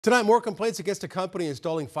Tonight, more complaints against a company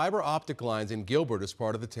installing fiber optic lines in Gilbert as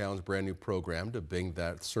part of the town's brand new program to bring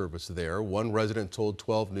that service there. One resident told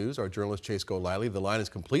 12 News, our journalist Chase Golightly, the line is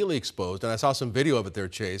completely exposed, and I saw some video of it there,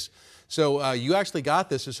 Chase. So you actually got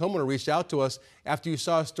this. This homeowner reached out to us after you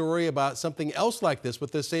saw a story about something else like this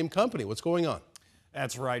with this same company. What's going on?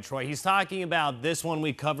 That's right, Troy. He's talking about this one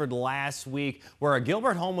we covered last week, where a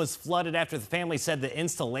Gilbert home was flooded after the family said the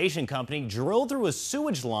installation company drilled through a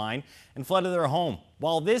sewage line and flooded their home.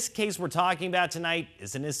 While this case we're talking about tonight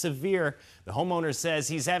isn't as severe, the homeowner says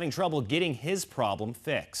he's having trouble getting his problem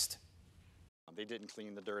fixed. They didn't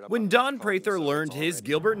clean the dirt up. When Don Prather learned his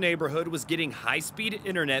Gilbert neighborhood was getting high-speed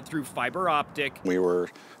internet through fiber optic, We were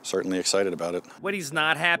certainly excited about it. what he's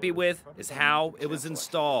not happy with is how it was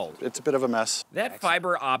installed. It's a bit of a mess, That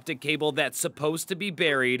fiber optic cable that's supposed to be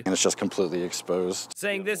buried, and it's just completely exposed.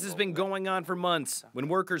 saying this has been going on for months. When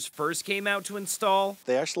workers first came out to install,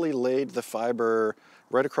 They actually laid the fiber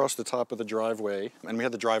right across the top of the driveway, and we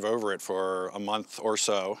had to drive over it for a month or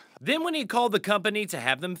so. then when he called the company to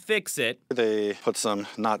have them fix it, They put some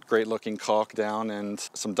not great looking caulk down and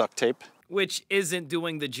some duct tape. which isn't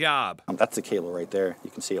doing the job. That's the cable right there. You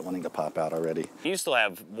can see it wanting to pop out already. You still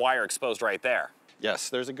have wire exposed right there. Yes,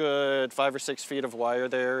 there's a good 5 or 6 feet of wire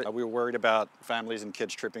there. We were worried about families and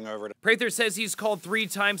kids tripping over it. Prather says he's called 3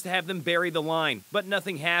 times to have them bury the line, but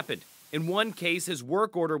nothing happened. In one case, his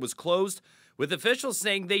work order was closed, with officials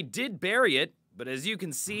saying they did bury it, but as you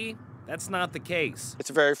can see, that's not the case. It's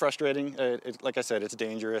very frustrating. Like I said, it's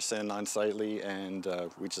dangerous and unsightly, and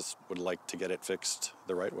we just would like to get it fixed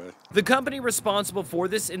the right way. The company responsible for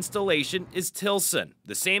this installation is Tilson,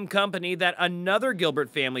 the same company that another Gilbert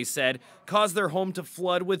family said caused their home to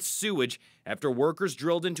flood with sewage after workers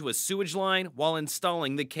drilled into a sewage line while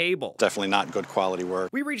installing the cable. Definitely not good quality work.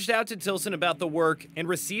 We reached out to Tilson about the work and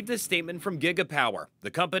received a statement from Gigapower, the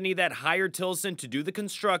company that hired Tilson to do the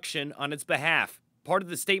construction on its behalf. Part of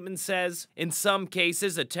the statement says, in some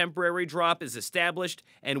cases, a temporary drop is established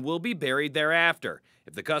and will be buried thereafter.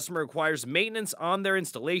 If the customer requires maintenance on their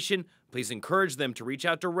installation, please encourage them to reach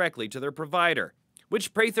out directly to their provider,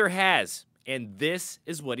 which Prather has, and this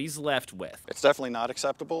is what he's left with. It's definitely not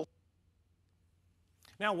acceptable.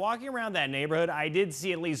 Now, walking around that neighborhood, I did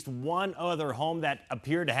see at least one other home that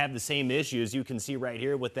appeared to have the same issues. You can see right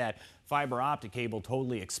here with that fiber optic cable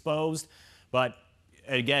totally exposed. But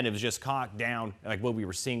again, it was just caulked down like what we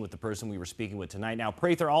were seeing with the person we were speaking with tonight. Now,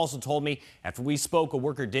 Prather also told me after we spoke, a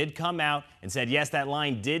worker did come out and said, yes, that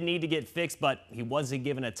line did need to get fixed, but he wasn't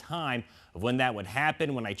given a time of when that would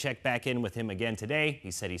happen. When I checked back in with him again today,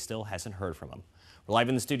 he said he still hasn't heard from him. We're live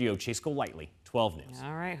in the studio. Chase Golightly, 12 News.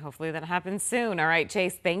 All right. Hopefully that happens soon. All right,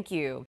 Chase, thank you.